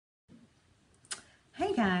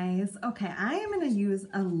Hey guys, okay, I am going to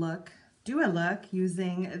do a look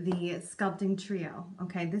using the Sculpting Trio.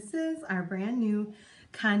 Okay, this is our brand new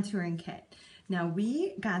contouring kit. Now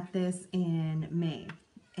we got this in May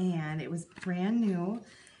and it was brand new.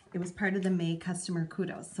 It was part of the May customer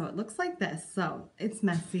kudos. So it looks like this. So it's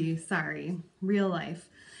messy, sorry, real life.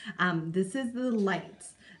 This is the light.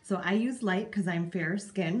 So I use light because I'm fair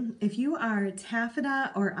skin. If you are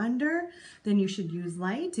taffeta or under, then you should use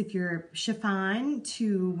light. If you're chiffon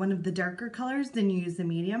to one of the darker colors, then you use the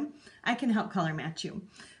medium. I can help color match you.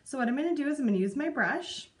 So what I'm going to do is I'm going to use my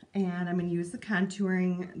brush and I'm going to use the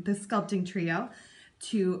Sculpting Trio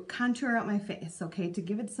to contour out my face, okay, to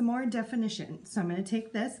give it some more definition. So I'm going to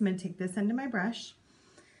take this into my brush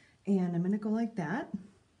and I'm going to go like that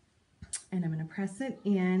and I'm going to press it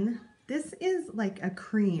in. This is like a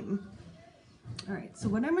cream. All right, so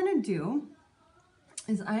what I'm going to do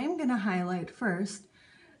is I am going to highlight first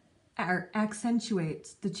or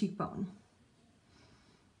accentuate the cheekbone.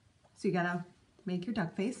 So you got to make your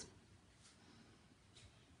duck face.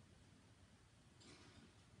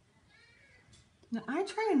 Now I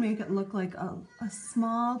try and make it look like a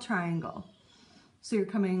small triangle. So you're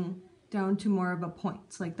coming down to more of a point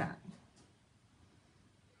like that.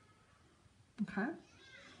 Okay.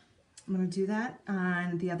 I'm going to do that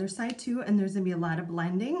on the other side too, and there's going to be a lot of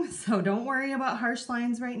blending, so don't worry about harsh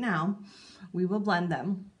lines right now. We will blend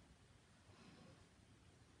them.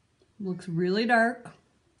 Looks really dark.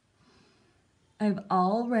 I've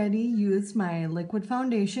already used my liquid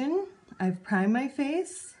foundation. I've primed my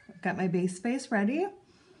face. I've got my base face ready.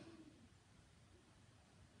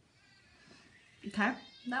 Okay,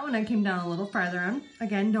 that one I came down a little farther on.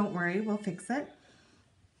 Again, don't worry, we'll fix it.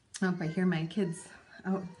 Oh, I hear my kids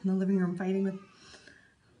out in the living room fighting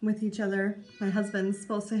with each other. My husband's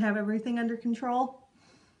supposed to have everything under control.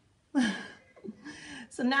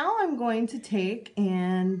 So now I'm going to take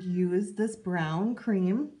and use this brown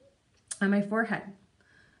cream on my forehead.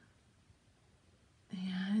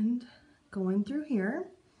 And going through here.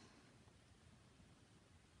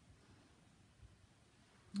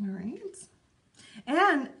 All right.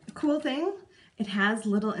 And cool thing, it has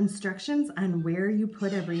little instructions on where you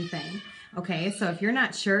put everything. Okay, so if you're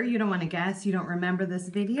not sure, you don't want to guess, you don't remember this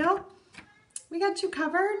video, we got you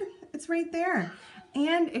covered. It's right there.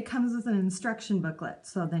 And it comes with an instruction booklet.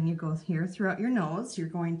 So then you go here throughout your nose. You're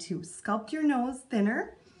going to sculpt your nose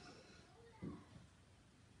thinner.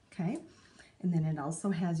 Okay, and then it also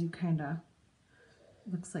has you kind of,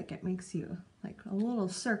 looks like it makes you like a little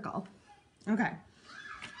circle. Okay,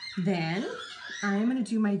 then I'm going to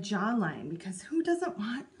do my jawline because who doesn't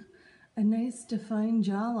want a nice defined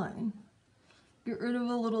jawline? Get rid of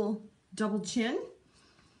a little double chin.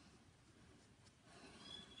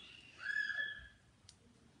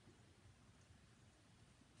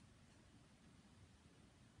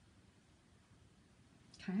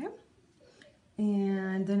 Okay.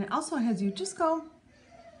 And then it also has you just go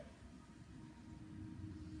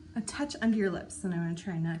a touch under your lips. And I'm going to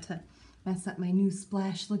try not to mess up my new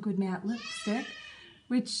Splash Liquid Matte Lipstick,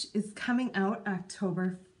 which is coming out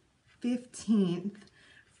October 15th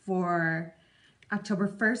for October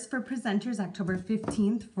 1st for presenters, October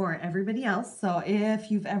 15th for everybody else. So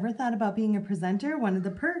if you've ever thought about being a presenter, one of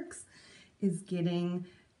the perks is getting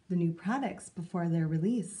the new products before they're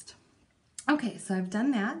released. Okay, so I've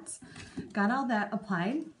done that, got all that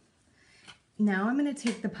applied. Now I'm going to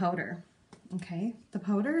take the powder. Okay, the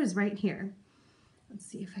powder is right here. Let's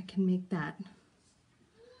see if I can make that.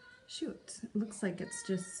 Shoot, it looks like it's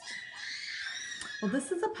just, well,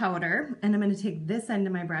 this is a powder, and I'm going to take this end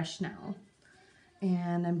of my brush now.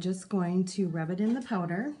 And I'm just going to rub it in the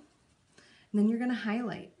powder, and then you're going to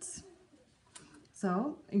highlight.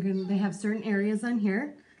 So they have certain areas on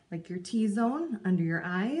here, like your T-zone, under your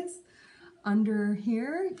eyes, under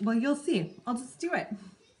here. Well, you'll see. I'll just do it.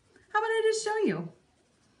 How about I just show you?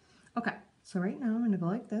 Okay, so right now I'm going to go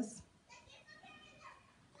like this.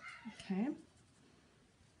 Okay.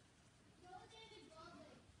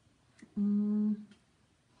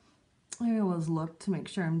 I always look to make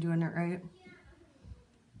sure I'm doing it right.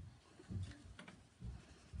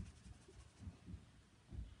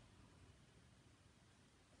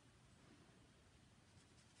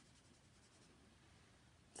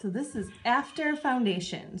 So this is after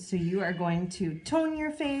foundation. So you are going to tone your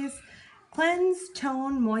face, cleanse,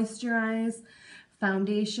 tone, moisturize,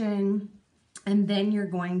 foundation, and then you're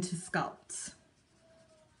going to sculpt.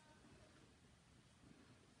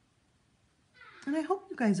 And I hope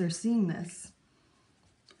you guys are seeing this.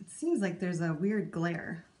 It seems like there's a weird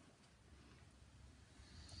glare.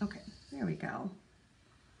 Okay, there we go.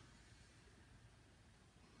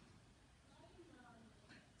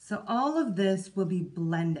 So all of this will be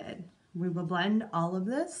blended. We will blend all of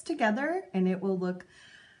this together and it will look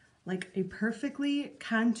like a perfectly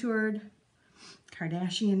contoured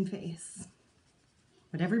Kardashian face.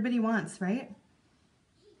 What everybody wants, right?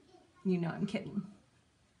 You know I'm kidding.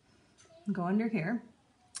 Go under here.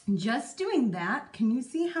 Just doing that, can you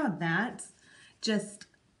see how that just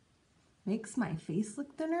makes my face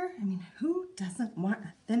look thinner? I mean, who doesn't want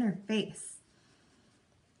a thinner face?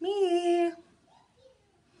 Me.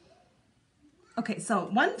 Okay, so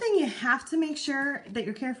one thing you have to make sure that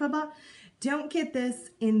you're careful about, don't get this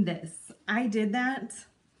in this. I did that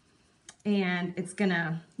and it's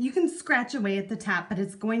gonna, you can scratch away at the top, but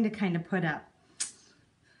it's going to kind of put up,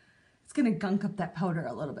 it's gonna gunk up that powder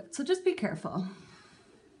a little bit. So just be careful.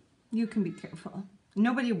 You can be careful.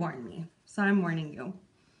 Nobody warned me, so I'm warning you.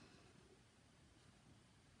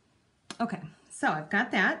 Okay, so I've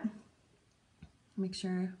got that. Make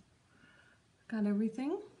sure I've got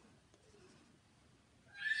everything.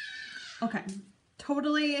 Okay,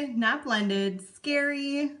 totally not blended,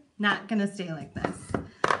 scary, not gonna stay like this.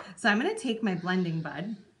 So I'm gonna take my blending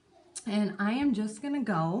bud and I am just gonna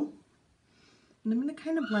go and I'm gonna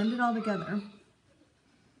kind of blend it all together.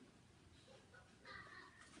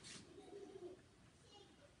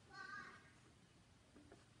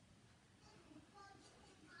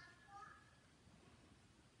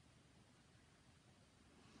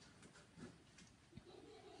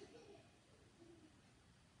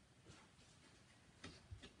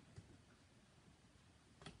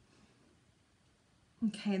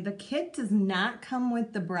 Okay, the kit does not come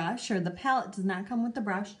with the brush, or the palette does not come with the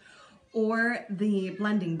brush or the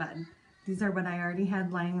blending bud. These are what I already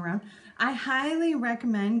had lying around. I highly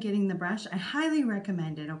recommend getting the brush. I highly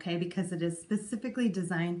recommend it, okay, because it is specifically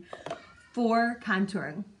designed for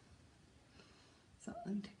contouring. So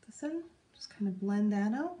let me take this in, just kind of blend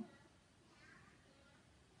that out.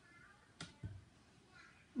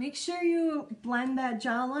 Make sure you blend that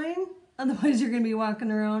jawline, otherwise you're gonna be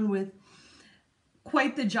walking around with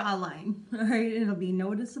quite the jawline, all right? It'll be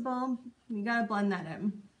noticeable. You gotta blend that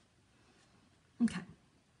in. Okay.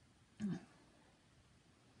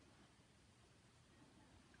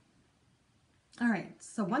 All right,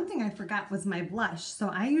 so one thing I forgot was my blush. So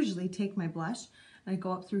I usually take my blush and I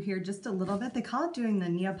go up through here just a little bit. They call it doing the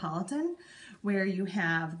Neapolitan, where you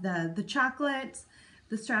have the chocolate,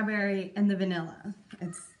 the strawberry, and the vanilla.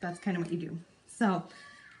 That's kind of what you do. So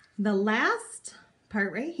the last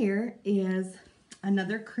part right here is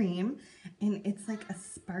another cream, and it's like a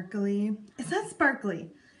sparkly, it's not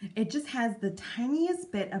sparkly, it just has the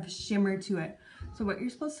tiniest bit of shimmer to it. So what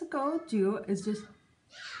you're supposed to go do is just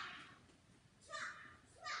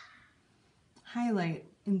highlight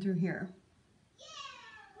in through here,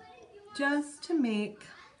 just to make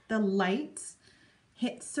the light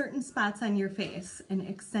hit certain spots on your face and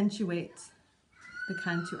accentuate the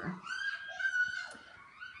contour.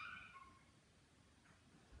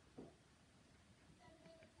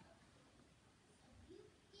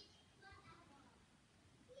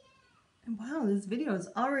 Wow, this video is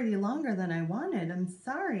already longer than I wanted. I'm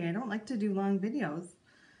sorry, I don't like to do long videos.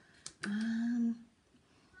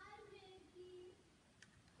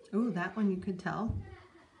 Oh, that one you could tell.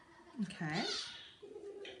 Okay.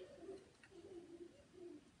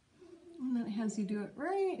 And then it has you do it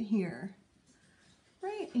right here,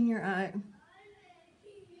 right in your eye.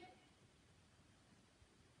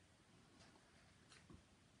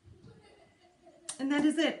 And that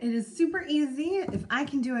is it. It is super easy. If I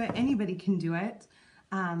can do it, anybody can do it.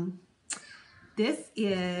 This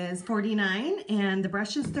is $49 and the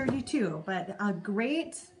brush is $32, but a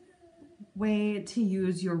great way to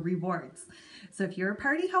use your rewards. So if you're a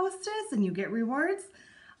party hostess and you get rewards,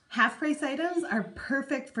 half-price items are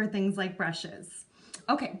perfect for things like brushes.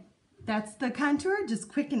 Okay, that's the contour, just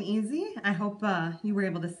quick and easy. I hope you were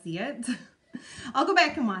able to see it. I'll go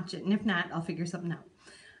back and watch it, and if not, I'll figure something out.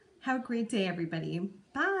 Have a great day, everybody.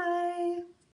 Bye.